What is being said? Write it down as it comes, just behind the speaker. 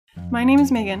My name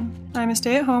is Megan. I'm a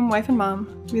stay-at-home wife and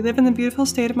mom. We live in the beautiful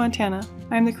state of Montana.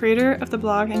 I am the creator of the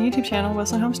blog and YouTube channel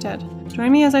Wilson Homestead. Join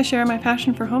me as I share my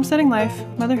passion for homesteading life,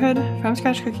 motherhood,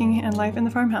 from-scratch cooking, and life in the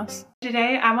farmhouse.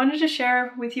 Today, I wanted to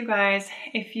share with you guys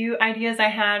a few ideas I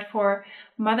had for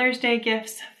Mother's Day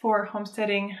gifts for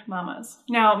homesteading mamas.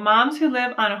 Now, moms who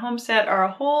live on a homestead are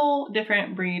a whole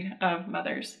different breed of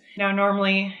mothers. Now,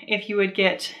 normally, if you would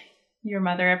get your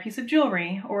mother a piece of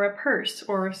jewelry or a purse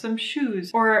or some shoes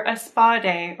or a spa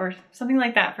day or something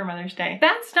like that for Mother's Day,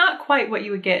 that's not quite what you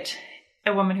would get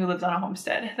a woman who lives on a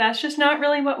homestead. That's just not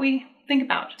really what we think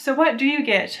about. So what do you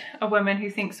get a woman who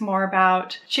thinks more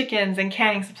about chickens and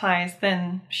canning supplies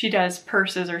than she does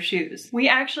purses or shoes? We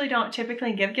actually don't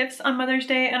typically give gifts on Mother's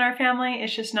Day in our family.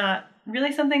 It's just not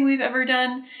really something we've ever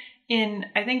done in,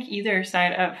 I think, either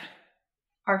side of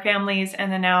our families.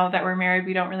 And then now that we're married,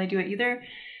 we don't really do it either.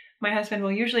 My husband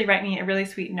will usually write me a really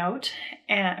sweet note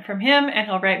from him, and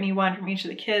he'll write me one from each of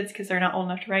the kids because they're not old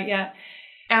enough to write yet.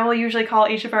 And we'll usually call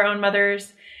each of our own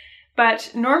mothers.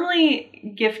 But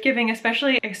normally gift giving,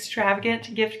 especially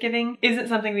extravagant gift giving, isn't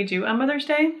something we do on Mother's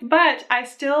Day. But I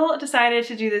still decided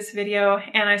to do this video,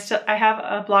 and I have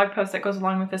a blog post that goes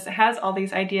along with this. It has all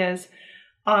these ideas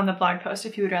on the blog post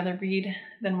if you would rather read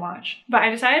than watch. But I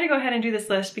decided to go ahead and do this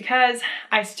list because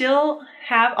I still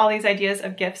have all these ideas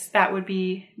of gifts that would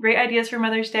be great ideas for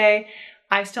Mother's Day.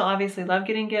 I still obviously love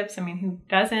getting gifts. I mean, who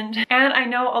doesn't? And I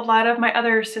know a lot of my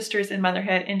other sisters in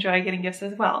motherhood enjoy getting gifts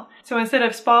as well. So instead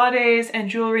of spa days and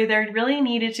jewelry, there really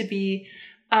needed to be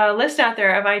a list out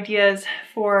there of ideas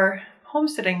for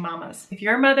homesteading mamas. If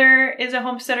your mother is a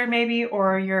homesteader maybe,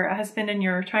 or you're a husband and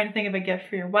you're trying to think of a gift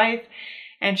for your wife,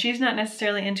 and she's not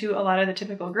necessarily into a lot of the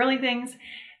typical girly things,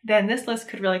 then this list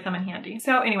could really come in handy.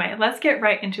 So anyway, let's get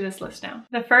right into this list now.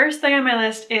 The first thing on my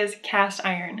list is cast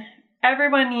iron.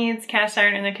 Everyone needs cast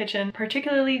iron in their kitchen,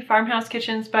 particularly farmhouse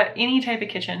kitchens, but any type of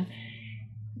kitchen.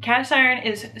 Cast iron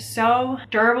is so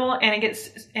durable, and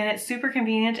it's super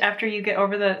convenient after you get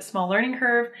over the small learning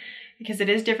curve, because it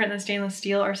is different than stainless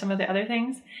steel or some of the other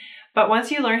things. But once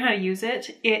you learn how to use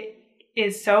it, it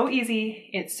is so easy,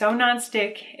 it's so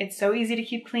non-stick, it's so easy to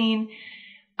keep clean.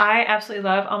 I absolutely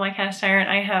love all my cast iron.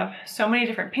 I have so many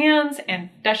different pans and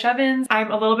Dutch ovens.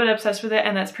 I'm a little bit obsessed with it,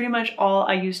 and that's pretty much all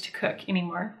I use to cook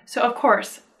anymore. So of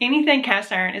course, anything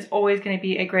cast iron is always going to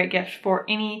be a great gift for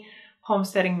any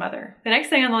homesteading mother. The next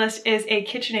thing on the list is a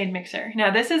KitchenAid mixer. Now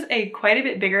this is quite a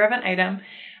bit bigger of an item.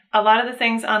 A lot of the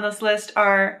things on this list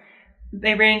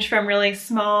they range from really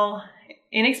small,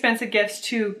 inexpensive gifts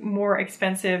to more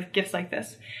expensive gifts like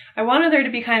this. I wanted there to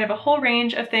be kind of a whole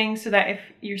range of things so that if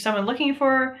you're someone looking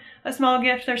for a small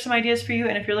gift, there's some ideas for you,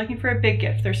 and if you're looking for a big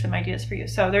gift, there's some ideas for you.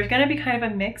 So there's going to be kind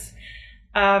of a mix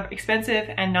of expensive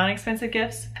and non-expensive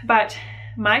gifts. But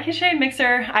my KitchenAid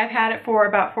mixer, I've had it for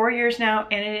about 4 years now,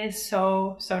 and it is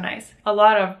so, so nice. A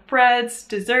lot of breads,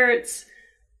 desserts,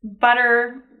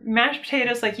 butter, mashed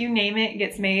potatoes, like you name it,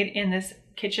 gets made in this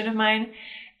kitchen of mine,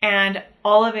 and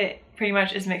all of it pretty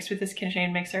much is mixed with this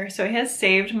KitchenAid mixer. So it has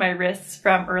saved my wrists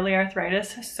from early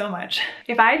arthritis so much.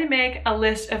 If I had to make a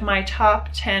list of my top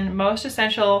 10 most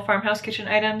essential farmhouse kitchen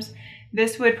items,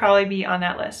 this would probably be on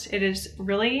that list. It is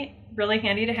really, really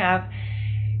handy to have.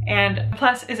 And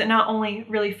plus, is it not only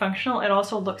really functional, it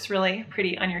also looks really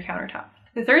pretty on your countertop.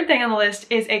 The third thing on the list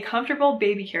is a comfortable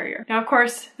baby carrier. Now, of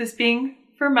course, this being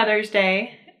for Mother's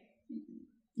Day,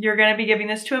 you're gonna be giving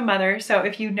this to a mother. So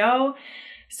if you know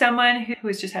someone who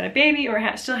has just had a baby or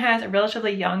still has a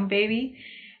relatively young baby,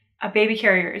 a baby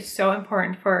carrier is so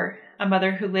important for a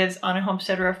mother who lives on a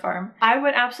homestead or a farm. I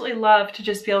would absolutely love to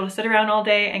just be able to sit around all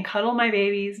day and cuddle my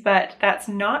babies, but that's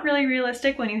not really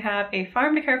realistic when you have a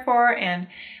farm to care for and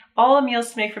all the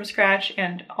meals to make from scratch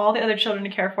and all the other children to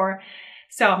care for.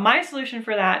 So my solution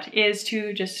for that is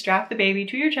to just strap the baby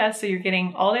to your chest so you're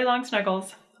getting all day long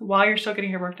snuggles while you're still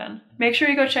getting your work done. Make sure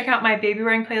you go check out my baby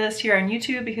wearing playlist here on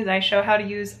YouTube, because I show how to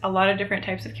use a lot of different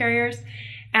types of carriers.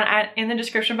 And in the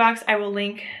description box, I will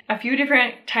link a few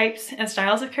different types and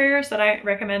styles of carriers that I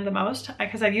recommend the most,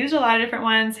 because I've used a lot of different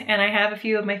ones and I have a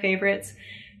few of my favorites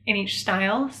in each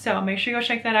style. So make sure you go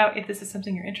check that out if this is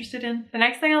something you're interested in. The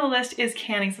next thing on the list is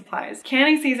canning supplies.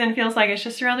 Canning season feels like it's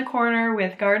just around the corner,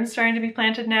 with gardens starting to be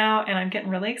planted now, and I'm getting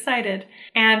really excited.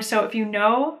 And so if you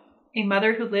know a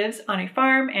mother who lives on a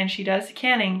farm and she does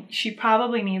canning, she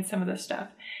probably needs some of this stuff.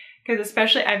 Because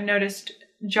especially I've noticed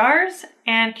jars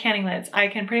and canning lids, I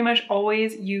can pretty much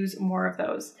always use more of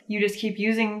those. You just keep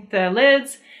using the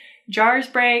lids, jars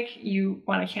break, you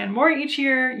want to can more each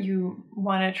year, you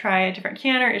want to try a different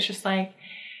canner. It's just like,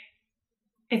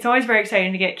 it's always very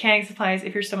exciting to get canning supplies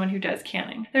if you're someone who does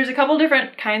canning. There's a couple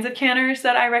different kinds of canners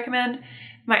that I recommend.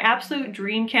 My absolute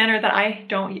dream canner that I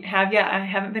don't have yet, I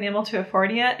haven't been able to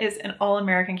afford yet, is an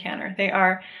All-American canner. They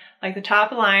are like the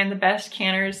top of the line, the best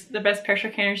canners, the best pressure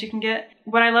canners you can get.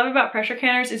 What I love about pressure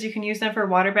canners is you can use them for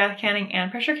water bath canning and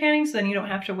pressure canning, so then you don't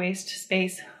have to waste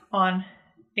space on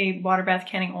a water bath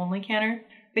canning only canner.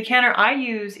 The canner I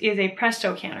use is a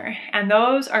Presto canner, and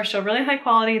those are still really high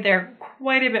quality. They're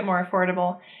quite a bit more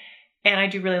affordable, and I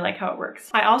do really like how it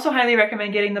works. I also highly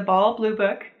recommend getting the Ball Blue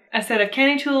Book. A set of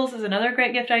canning tools is another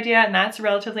great gift idea, and that's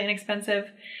relatively inexpensive.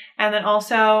 And then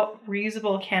also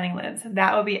reusable canning lids.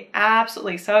 That would be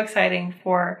absolutely so exciting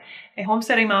for a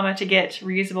homesteading mama to get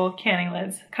reusable canning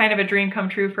lids. Kind of a dream come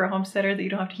true for a homesteader that you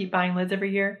don't have to keep buying lids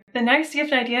every year. The next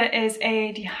gift idea is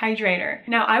a dehydrator.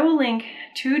 Now I will link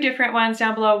 2 different ones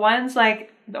down below. One's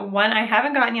like the one I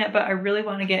haven't gotten yet, but I really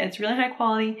want to get. It's really high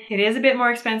quality. It is a bit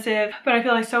more expensive, but I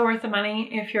feel like so worth the money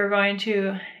if you're going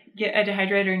to get a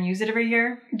dehydrator and use it every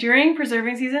year. During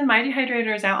preserving season, my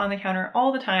dehydrator is out on the counter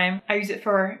all the time. I use it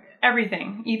for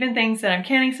everything, even things that I'm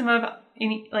canning some of.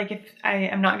 Like if I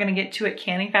am not going to get to it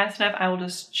canning fast enough, I will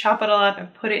just chop it all up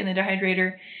and put it in the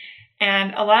dehydrator.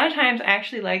 And a lot of times I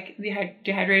actually like the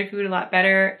dehydrated food a lot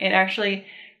better. It actually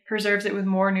preserves it with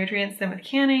more nutrients than with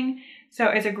canning. So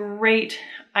it's a great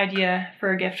idea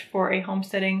for a gift for a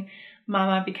homesteading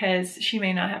mama because she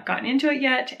may not have gotten into it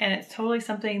yet, and it's totally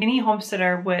something any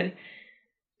homesteader would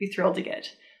be thrilled to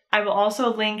get. I will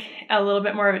also link a little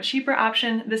bit more of a cheaper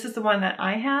option. This is the one that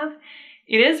I have.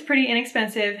 It is pretty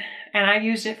inexpensive, and I've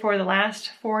used it for the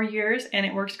last 4 years, and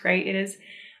it works great.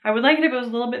 I would like it if it was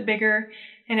a little bit bigger,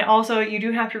 and it also, you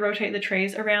do have to rotate the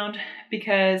trays around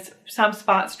because some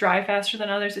spots dry faster than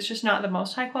others. It's just not the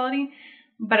most high quality,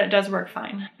 but it does work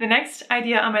fine. The next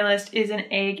idea on my list is an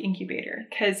egg incubator,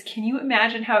 because can you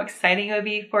imagine how exciting it would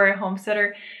be for a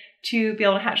homesteader to be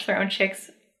able to hatch their own chicks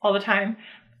all the time?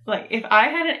 Like if I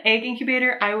had an egg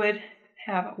incubator, I would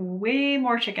have way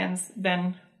more chickens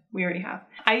than we already have.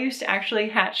 I used to actually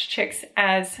hatch chicks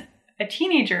as a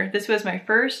teenager. This was my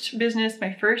first business,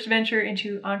 my first venture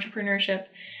into entrepreneurship.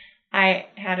 I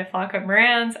had a flock of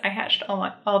Morans. I hatched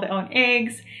all the own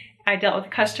eggs. I dealt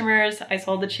with customers. I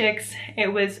sold the chicks.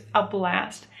 It was a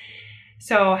blast.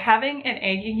 So having an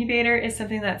egg incubator is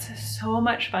something that's so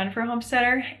much fun for a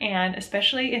homesteader, and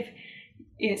especially if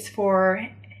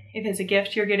it's a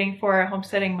gift you're getting for a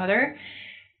homesteading mother.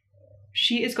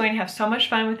 She is going to have so much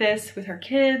fun with this, with her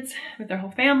kids, with their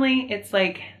whole family. It's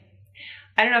like,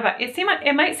 I don't know about,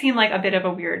 it might seem like a bit of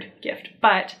a weird gift,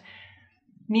 but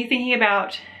me thinking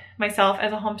about myself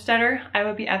as a homesteader, I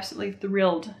would be absolutely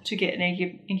thrilled to get an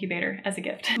egg incubator as a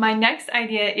gift. My next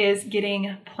idea is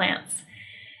getting plants.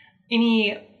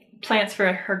 Any plants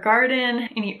for her garden,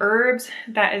 any herbs,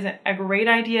 that is a great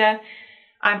idea.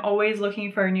 I'm always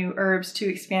looking for new herbs to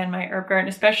expand my herb garden,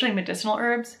 especially medicinal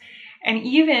herbs, and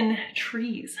even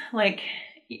trees. Like,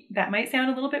 that might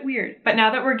sound a little bit weird, but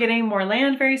now that we're getting more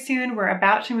land very soon, we're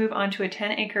about to move on to a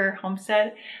 10-acre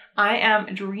homestead. I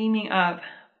am dreaming of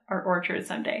our orchard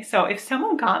someday. So if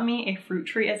someone got me a fruit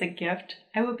tree as a gift,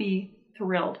 I would be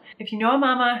thrilled. If you know a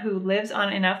mama who lives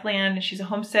on enough land and she's a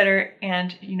homesteader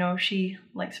and you know she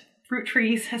likes fruit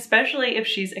trees, especially if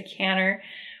she's a canner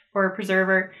or a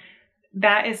preserver,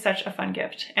 that is such a fun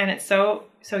gift. And it's so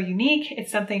unique.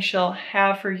 It's something she'll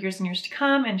have for years and years to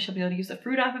come, and she'll be able to use the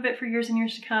fruit off of it for years and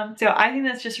years to come. So I think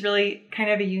that's just really kind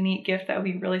of a unique gift that would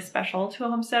be really special to a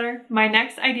homesteader. My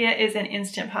next idea is an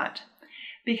Instant Pot,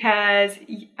 because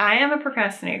I am a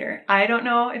procrastinator. I don't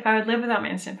know if I would live without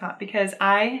my Instant Pot because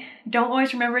I don't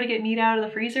always remember to get meat out of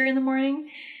the freezer in the morning.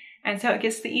 And so it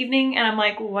gets to the evening and I'm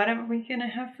like, what are we gonna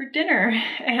have for dinner?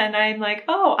 And I'm like,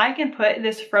 oh, I can put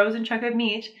this frozen chunk of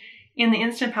meat in the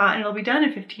Instant Pot and it'll be done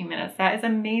in 15 minutes. That is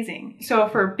amazing. So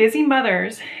for busy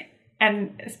mothers,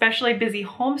 and especially busy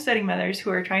homesteading mothers who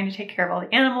are trying to take care of all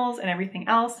the animals and everything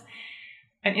else,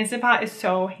 an Instant Pot is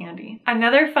so handy.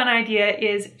 Another fun idea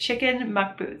is chicken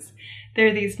muck boots.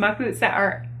 They're these muck boots that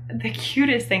are the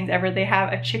cutest things ever. They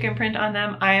have a chicken print on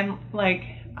them.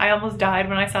 I almost died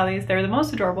when I saw these. They're the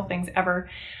most adorable things ever.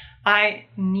 I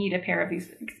need a pair of these.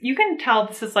 You can tell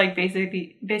this is like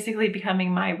basically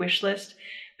becoming my wish list,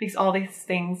 because all these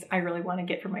things I really want to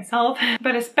get for myself.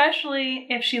 But especially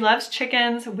if she loves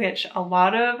chickens, which a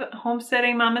lot of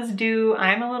homesteading mamas do.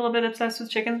 I'm a little bit obsessed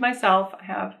with chickens myself. I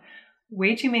have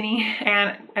way too many,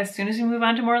 and as soon as we move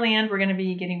on to more land, we're going to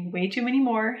be getting way too many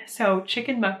more. So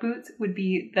chicken muck boots would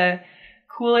be the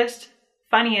coolest,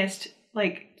 funniest,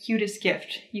 cutest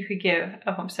gift you could give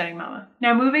a homesteading mama.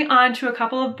 Now moving on to a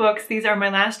couple of books. These are my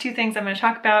last 2 things I'm going to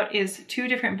talk about, is 2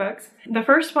 different books. The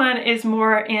first one is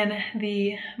more in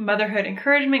the motherhood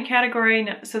encouragement category.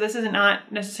 So this is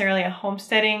not necessarily a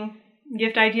homesteading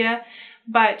gift idea,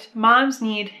 but moms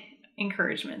need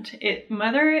encouragement.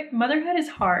 Motherhood is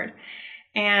hard,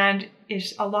 and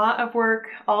it's a lot of work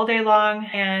all day long,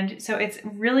 and so it's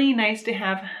really nice to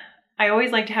have, I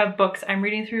always like to have books I'm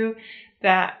reading through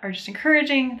that are just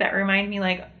encouraging, that remind me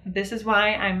like, this is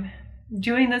why I'm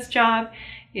doing this job.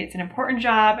 It's an important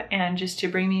job, and just to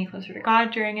bring me closer to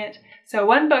God during it. So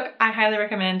one book I highly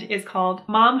recommend is called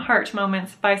Mom Heart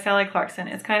Moments by Sally Clarkson.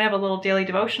 It's kind of a little daily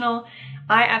devotional.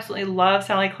 I absolutely love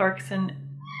Sally Clarkson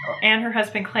and her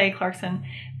husband Clay Clarkson.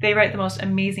 They write the most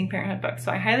amazing parenthood books.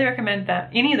 So I highly recommend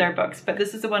any of their books, but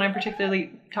this is the one I'm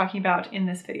particularly talking about in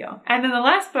this video. And then the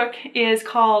last book is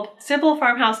called Simple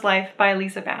Farmhouse Life by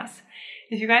Lisa Bass.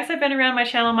 If you guys have been around my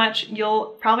channel much,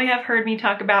 you'll probably have heard me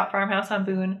talk about Farmhouse on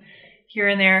Boone here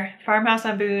and there. Farmhouse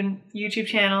on Boone YouTube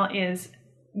channel is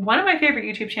one of my favorite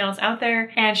YouTube channels out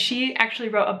there, and she actually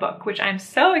wrote a book, which I'm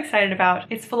so excited about.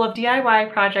 It's full of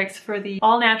DIY projects for the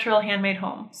all-natural handmade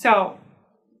home. So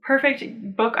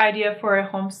perfect book idea for a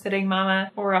homesteading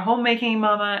mama or a homemaking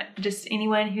mama, just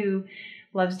anyone who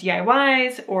loves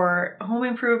DIYs or home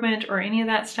improvement or any of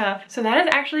that stuff. So that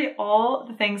is actually all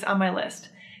the things on my list.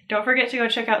 Don't forget to go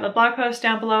check out the blog post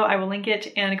down below. I will link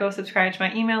it, and go subscribe to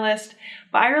my email list.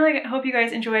 But I really hope you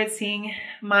guys enjoyed seeing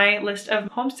my list of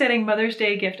homesteading Mother's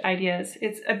Day gift ideas.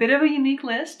 It's a bit of a unique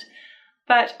list,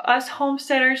 but us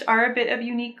homesteaders are a bit of a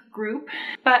unique group.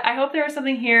 But I hope there was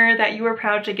something here that you were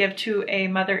proud to give to a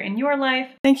mother in your life.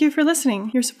 Thank you for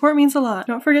listening. Your support means a lot.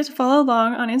 Don't forget to follow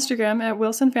along on Instagram at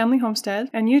Wilson Family Homestead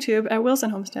and YouTube at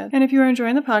Wilson Homestead. And if you are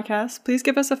enjoying the podcast, please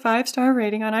give us a 5-star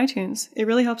rating on iTunes. It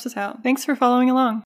really helps us out. Thanks for following along.